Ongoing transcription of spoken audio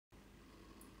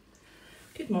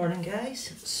Good morning,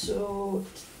 guys. So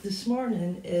this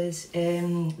morning is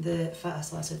the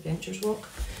Fast Lass Adventures walk.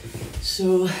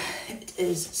 So it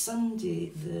is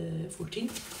Sunday the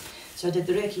 14th. So I did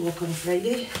the recce walk on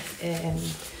Friday,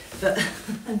 but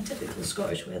in typical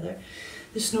Scottish weather,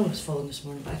 the snow has fallen this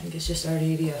morning, but I think it's just our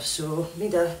area. So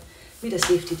made a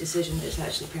safety decision that it's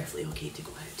actually perfectly okay to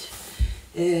go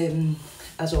out.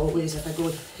 As always, if I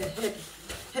go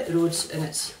hit the roads and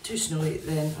it's too snowy,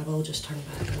 then I will just turn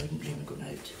back. I wouldn't dream of going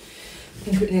out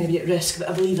and putting anybody at risk, but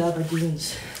I believe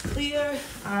Aberdeen's clear,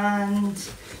 and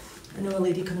I know a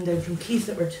lady coming down from Keith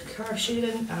that we're car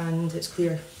sharing, and it's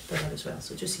clear for her as well,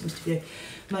 so it just seems to be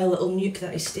my little nuke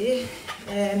that I stay.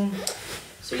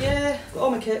 So yeah, got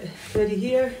all my kit ready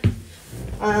here,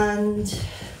 and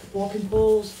walking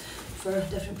poles for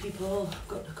different people. I've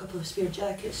got a couple of spare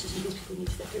jackets just in case people need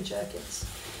thicker jackets.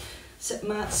 Sit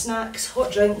mat, snacks,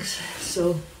 hot drinks,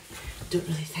 so I don't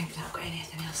really think that I've got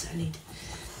anything else that I need.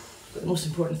 But the most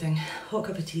important thing, hot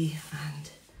cup of tea and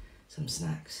some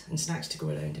snacks, and snacks to go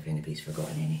around if anybody's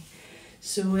forgotten any.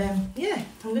 So yeah,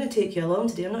 I'm going to take you along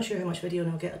today. I'm not sure how much video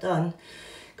I'll get done,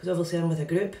 because obviously I'm with a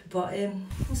group, but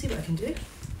we'll see what I can do.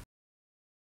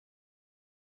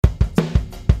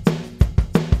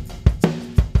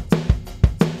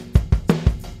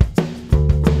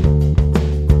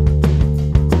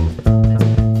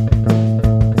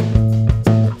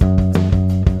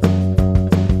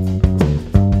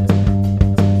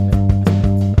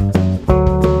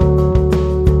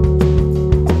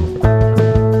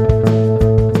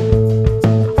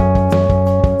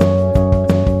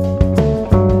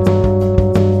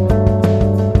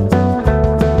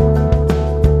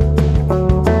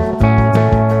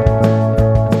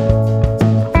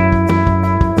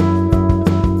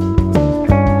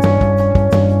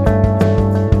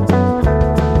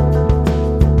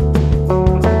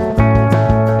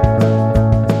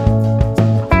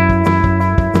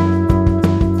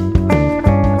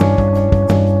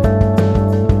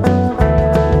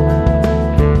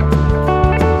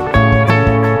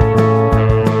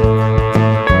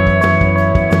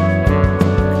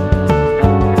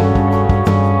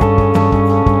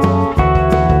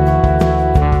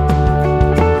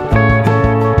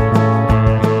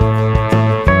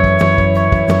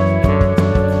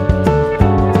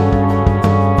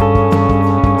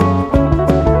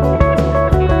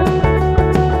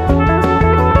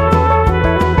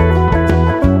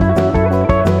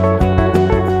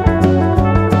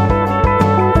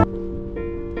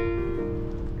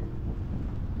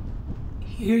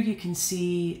 Here you can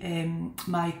see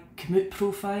my commute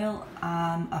profile.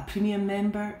 I'm a premium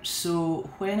member, so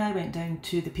when I went down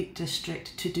to the Peak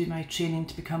District to do my training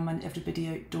to become an Everybody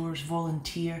Outdoors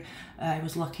volunteer, I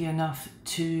was lucky enough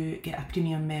to get a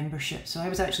premium membership. So I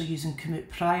was actually using Commute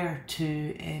prior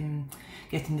to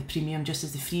getting the premium just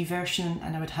as the free version,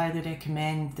 and I would highly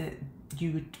recommend that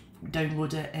you would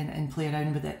download it and play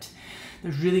around with it.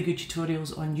 There's really good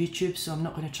tutorials on YouTube, so I'm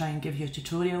not going to try and give you a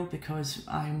tutorial because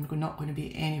I'm not going to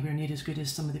be anywhere near as good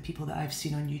as some of the people that I've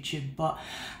seen on YouTube, but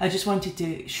I just wanted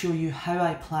to show you how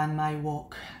I plan my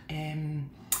walk.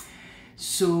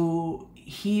 So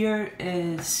here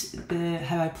is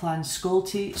how I plan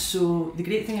Scolty. So the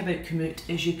great thing about Commute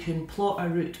is you can plot a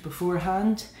route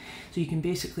beforehand, so you can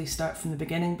basically start from the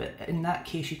beginning, but in that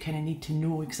case you kind of need to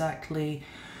know exactly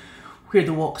where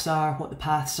the walks are, what the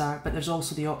paths are, but there's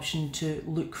also the option to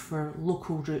look for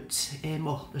local routes.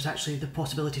 Well, there's actually the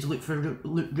possibility to look for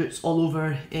routes all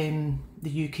over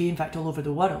the UK, in fact all over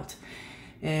the world.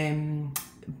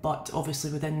 But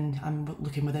obviously I'm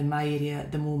looking within my area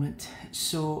at the moment.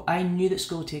 So I knew that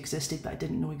Scolty existed, but I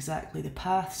didn't know exactly the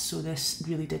paths, so this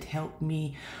really did help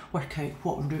me work out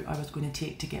what route I was going to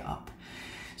take to get up.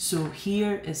 So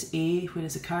here is A, where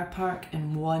is the car park,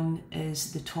 and 1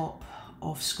 is the top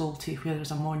of Scolty, where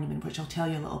there's a monument, which I'll tell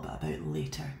you a little bit about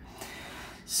later.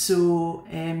 So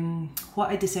what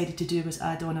I decided to do was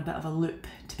add on a bit of a loop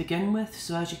to begin with.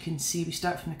 So as you can see, we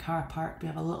start from the car park, we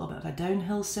have a little bit of a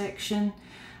downhill section,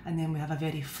 and then we have a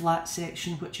very flat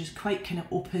section, which is quite kind of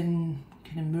open,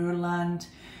 kind of moorland.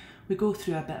 We go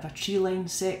through a bit of a tree line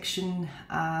section,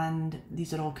 and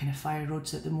these are all kind of fire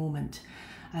roads at the moment.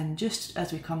 And just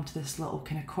as we come to this little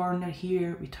kind of corner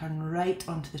here, we turn right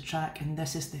onto the track, and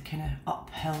this is the kind of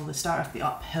uphill, the start of the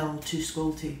uphill to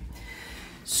Scolty.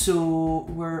 So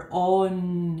we're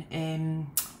on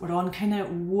kind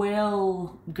of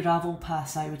well gravel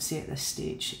paths, I would say, at this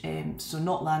stage. So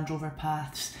not Land Rover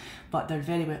paths, but they're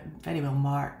very well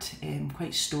marked,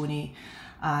 quite stony,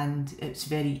 and it's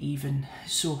very even.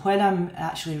 So when I'm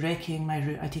actually recceing my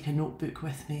route, I take a notebook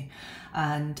with me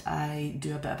and I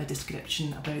do a bit of a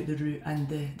description about the route and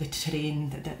the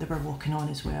terrain that we're walking on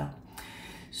as well.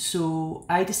 So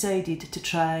I decided to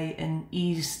try and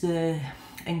ease the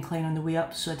incline on the way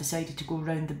up, so I decided to go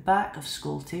around the back of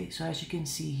Scolty. So as you can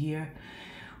see here,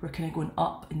 we're kind of going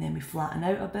up and then we flatten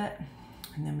out a bit,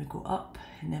 and then we go up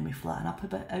and then we flatten up a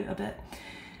bit, out a bit,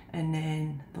 and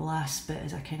then the last bit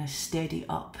is a kind of steady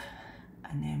up,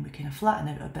 and then we kind of flatten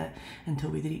out a bit until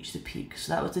we reach the peak.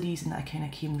 So that was the reason that I kind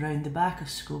of came round the back of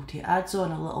Scolty. It adds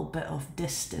on a little bit of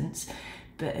distance,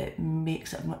 but it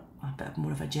makes it a bit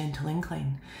more of a gentle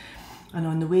incline. And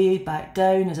on the way back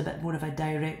down is a bit more of a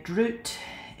direct route,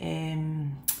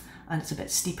 and it's a bit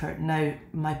steeper. Now,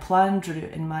 my planned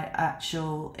route and my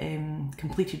actual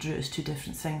completed route is two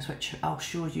different things, which I'll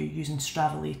show you using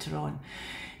Strava later on.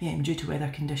 Due to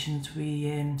weather conditions,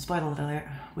 we, spoiler alert,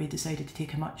 we decided to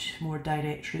take a much more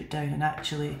direct route down, and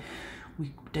actually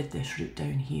we did this route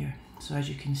down here. So as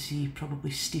you can see, probably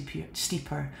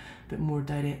steeper, but more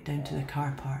direct down to the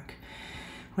car park.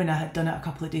 When I had done it a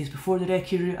couple of days before the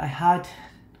recce route, I had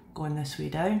gone this way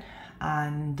down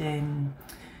and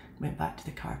went back to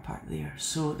the car park there.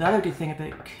 So the other good thing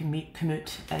about Komoot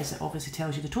is it obviously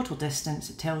tells you the total distance,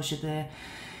 it tells you the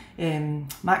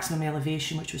maximum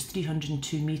elevation, which was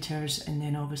 302 metres, and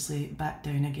then obviously back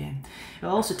down again. It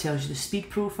also tells you the speed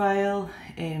profile,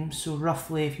 so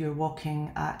roughly if you're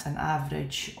walking at an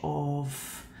average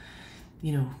of,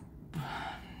 you know,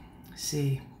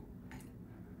 say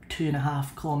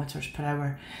 2.5 kilometres per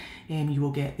hour, you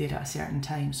will get there at a certain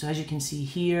time. So as you can see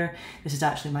here, this is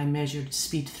actually my measured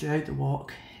speed throughout the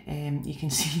walk. You can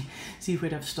see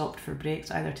where I've stopped for breaks,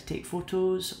 either to take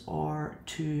photos or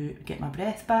to get my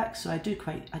breath back. So I take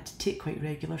quite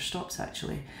regular stops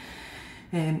actually.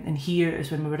 And here is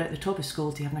when we were at the top of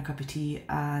Scolty having a cup of tea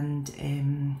and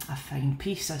a fine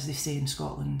piece, as they say in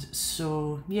Scotland.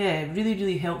 So yeah, really,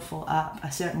 really helpful app. I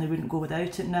certainly wouldn't go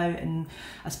without it now. And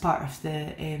as part of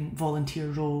the volunteer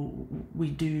role, we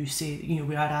do say, you know,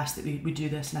 we are asked that we do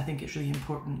this, and I think it's really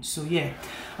important. So yeah,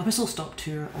 a whistle stop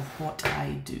tour of what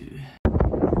I do.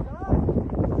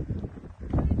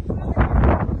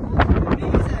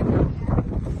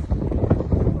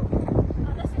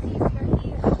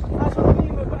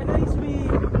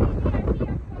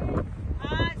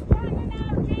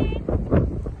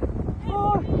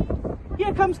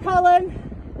 Comes Colin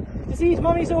to see his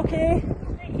mummy's okay.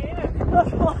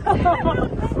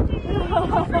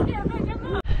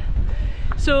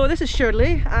 So this is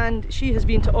Shirley, and she has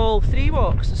been to all 3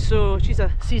 walks, so she's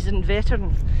a seasoned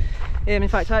veteran. In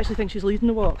fact, I actually think she's leading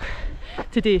the walk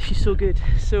today. She's so good.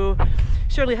 So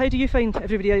Shirley, how do you find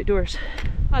everybody outdoors?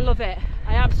 I love it.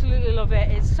 I absolutely love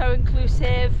it. It's so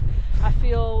inclusive. I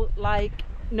feel like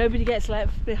nobody gets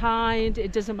left behind.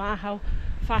 It doesn't matter how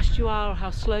fast you are or how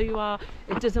slow you are.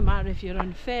 It doesn't matter if you're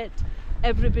unfit.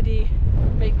 Everybody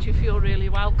makes you feel really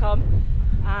welcome,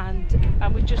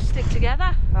 and we just stick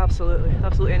together. Absolutely,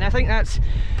 absolutely. And I think that's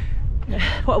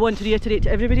what I want to reiterate to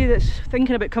everybody that's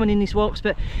thinking about coming in these walks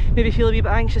but maybe feel a wee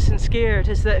bit anxious and scared,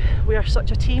 is that we are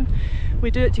such a team. We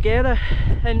do it together,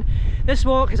 and this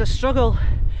walk is a struggle.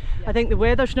 I think the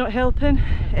weather's not helping.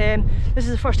 This is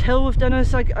the first hill we've done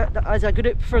as a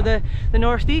group for the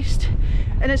northeast,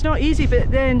 and it's not easy,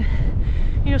 but then,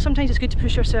 you know, sometimes it's good to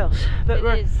push ourselves. But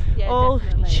we're all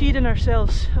cheering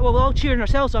ourselves. Well, we're all cheering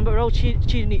ourselves on, but we're all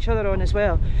cheering each other on as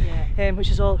well. Yeah. Which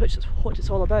is what it's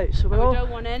all about. So we don't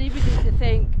want anybody to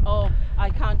think, oh, I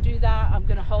can't do that, I'm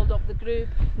going to hold up the group.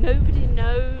 Nobody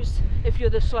knows if you're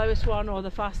the slowest one or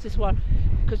the fastest one,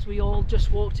 because we all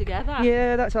just walk together.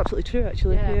 Yeah, that's absolutely true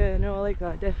actually. Yeah, no, I like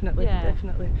that, definitely,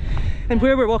 definitely. And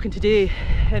where we're walking today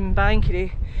in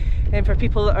Bankery, and for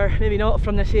people that are maybe not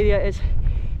from this area, is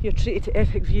you're treated to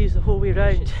epic views the whole way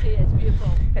round. You should see it, it's beautiful.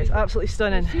 It's absolutely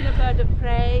stunning. You've seen a bird of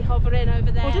prey hovering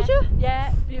over there. Oh, did you?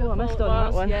 Yeah, beautiful. Oh, I missed on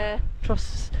that one. Yeah.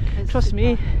 Trust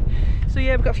me. So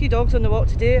yeah, we've got a few dogs on the walk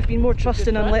today. I've been more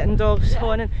trusting on letting dogs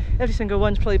on, and every single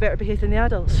one's probably better behaved than the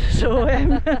adults. So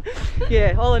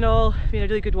yeah, all in all, it's been a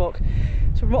really good walk.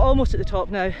 So we're almost at the top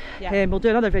now. Yeah. We'll do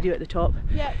another video at the top.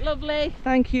 Yeah, lovely.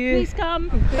 Thank you. Please come.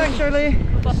 Thanks, Shirley.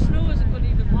 But snow isn't going to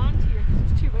even land here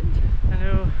because it's too windy. I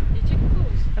know. Your chicken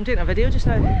clothes. I'm doing a video just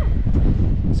now. Yeah.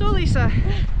 So Lisa.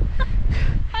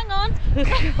 Hang on.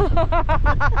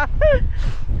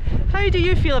 How do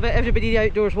you feel about everybody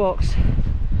outdoors walks?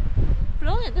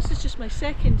 Brilliant. This is just my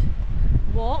second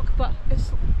walk, but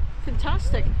it's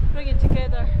fantastic. Bringing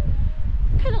together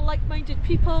kind of like-minded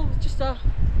people with just a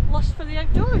lust for the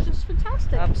outdoors. It's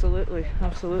fantastic. Absolutely,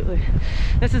 absolutely.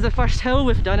 This is the first hill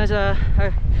we've done as a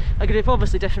group,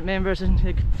 obviously different members in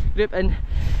the group, and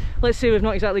let's say we've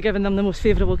not exactly given them the most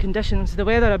favourable conditions. The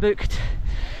weather I booked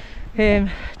 2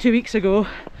 weeks ago,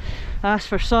 I asked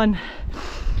for sun,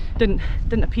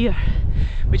 didn't appear.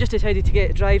 We just decided to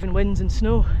get driving winds and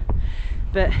snow,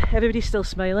 but everybody's still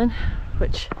smiling,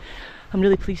 which I'm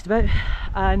really pleased about,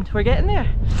 and we're getting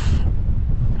there.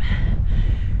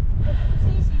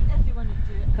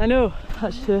 I know,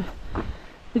 that's true.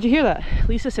 Did you hear that?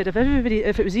 Lisa said if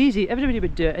it was easy, everybody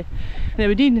would do it. And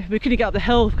we couldn't get up the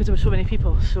hill because there were so many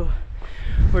people, so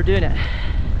we're doing it.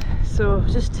 So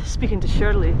just speaking to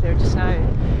Shirley there just now.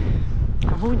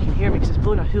 I'm hoping you can hear me because it's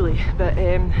blowing a hoolie, but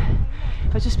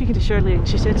I was just speaking to Shirley and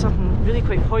she said something really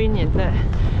quite poignant, that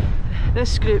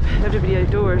this group, Everybody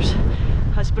Outdoors,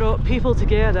 has brought people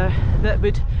together that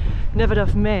would never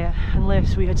have met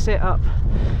unless we had set up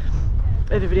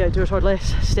Everybody Outdoors, or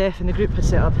unless Steph and the group had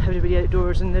set up Everybody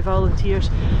Outdoors and the volunteers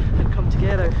had come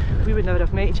together. We would never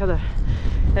have met each other.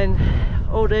 And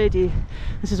already,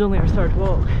 this is only our third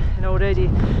walk, and already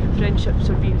friendships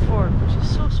are being formed, which is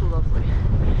so lovely.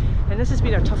 And this has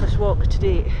been our toughest walk to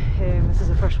date. This is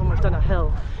the first one we've done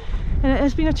uphill. And it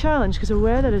has been a challenge because the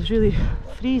weather is really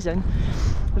freezing.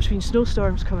 There's been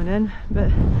snowstorms coming in,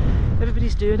 but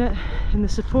everybody's doing it, and the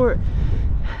support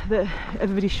that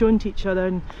everybody's shown to each other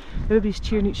and everybody's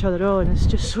cheering each other on is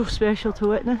just so special to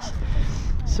witness.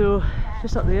 So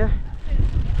just up there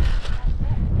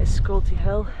is Scolty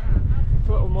Hill,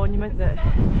 the little monument that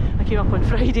I came up on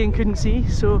Friday and couldn't see.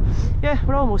 So yeah,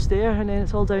 we're almost there, and then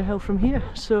it's all downhill from here.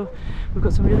 So we've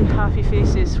got some really happy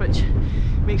faces, which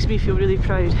makes me feel really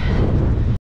proud.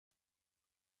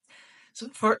 So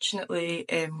unfortunately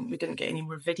we didn't get any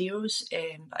more videos,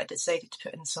 but I decided to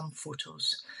put in some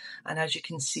photos, and as you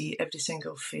can see, every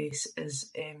single face is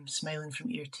smiling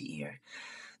from ear to ear.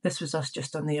 This was us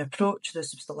just on the approach.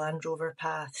 This was the Land Rover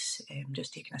paths,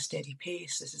 just taking a steady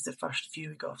pace. This is the first view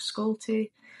we got of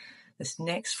Scolty. This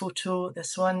next photo,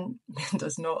 this one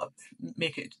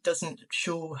doesn't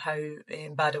show how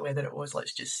bad a weather it was,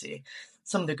 let's just say.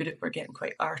 Some of the group were getting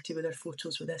quite arty with their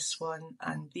photos with this one,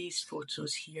 and these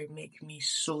photos here make me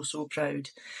so proud.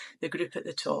 The group at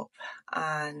the top,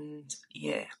 and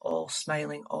yeah, all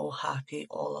smiling, all happy,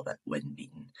 all a bit wind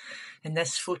beaten. In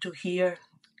this photo here,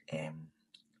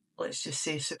 let's just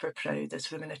say super proud.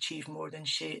 This woman achieved more than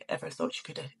she ever thought she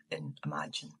could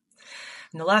imagine.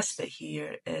 And the last bit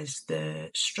here is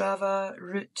the Strava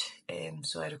route,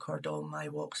 so I record all my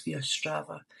walks via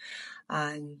Strava,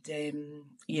 and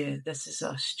yeah, this is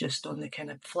us just on the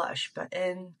kind of flattish bit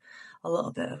in, a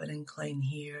little bit of an incline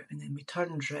here, and then we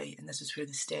turned right, and this is where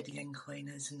the steady incline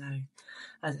is now.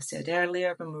 As I said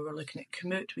earlier, when we were looking at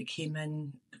Komoot, we came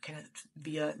in kind of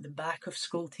via the back of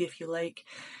Scolty, if you like,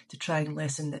 to try and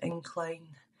lessen the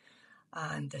incline.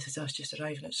 And this is us just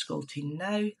arriving at Scolty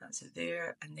now, that's it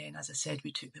there, and then as I said,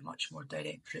 we took the much more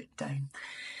direct route down.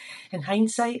 In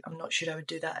hindsight, I'm not sure I would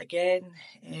do that again.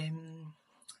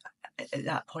 At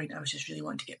that point I was just really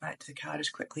wanting to get back to the car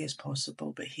as quickly as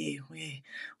possible, but hey, we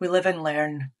live and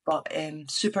learn. But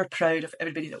super proud of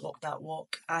everybody that walked that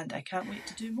walk, and I can't wait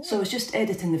to do more. So I was just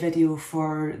editing the video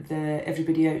for the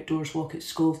Everybody Outdoors walk at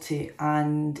Scolty,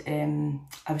 and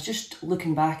I was just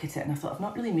looking back at it, and I thought I've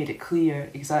not really made it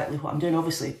clear exactly what I'm doing.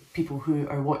 Obviously people who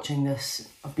are watching this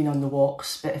have been on the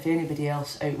walks, but if anybody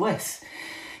else out with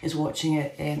is watching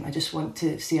it, I just want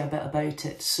to say a bit about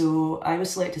it. So I was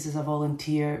selected as a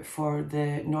volunteer for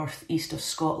the northeast of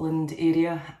Scotland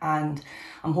area, and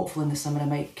I'm hopeful in the summer I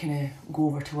might kind of go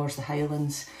over towards the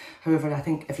Highlands. However, I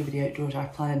think Everybody Outdoors are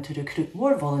planning to recruit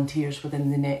more volunteers within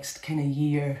the next kind of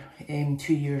year,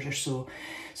 2 years or so.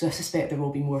 So I suspect there will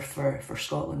be more for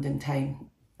Scotland in time.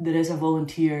 There is a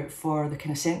volunteer for the kind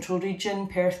of central region,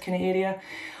 Perth kind of area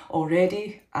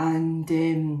already, and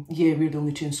yeah, we're the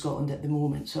only two in Scotland at the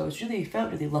moment, so I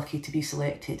felt really lucky to be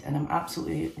selected, and I'm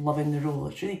absolutely loving the role.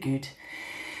 It's really good.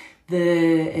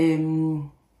 The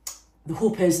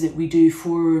hope is that we do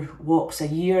 4 walks a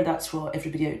year. That's what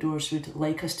Everybody Outdoors would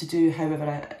like us to do.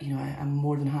 However, I'm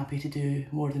more than happy to do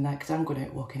more than that, because I'm going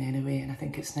out walking anyway, and I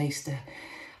think it's nice to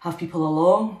have people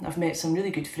along. I've met some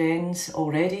really good friends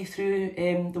already through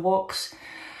the walks,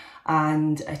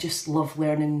 and I just love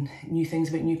learning new things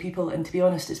about new people. And to be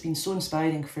honest, it's been so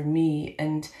inspiring for me,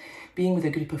 and being with a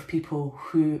group of people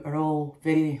who are all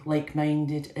very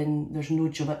like-minded, and there's no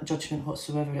judgment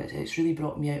whatsoever. It's really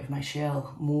brought me out of my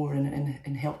shell more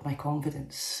and helped my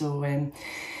confidence. So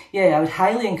yeah, I would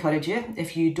highly encourage you,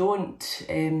 if you don't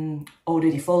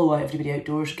already follow Everybody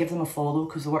Outdoors, give them a follow,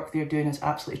 because the work they're doing is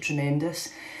absolutely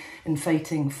tremendous in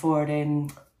fighting for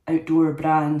outdoor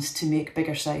brands to make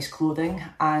bigger size clothing.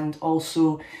 And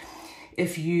also,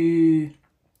 if you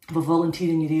have a volunteer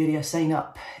in your area, sign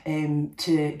up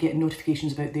to get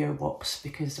notifications about their walks,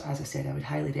 because as I said, I would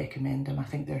highly recommend them. I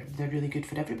think they're really good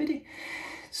for everybody.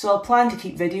 So I'll plan to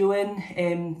keep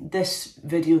videoing. This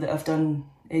video that I've done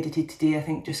edited today, I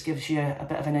think just gives you a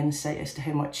bit of an insight as to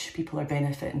how much people are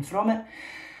benefiting from it.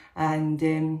 And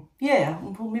yeah,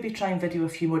 we'll maybe try and video a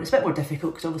few more. It's a bit more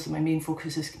difficult because obviously my main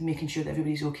focus is making sure that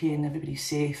everybody's okay and everybody's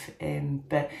safe,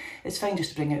 but it's fine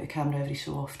just to bring out the camera every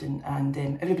so often, and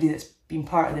everybody that's been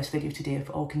part of this video today have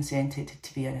all consented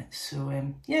to be in it. So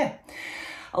yeah,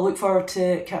 I'll look forward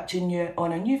to catching you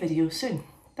on a new video soon.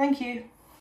 Thank you.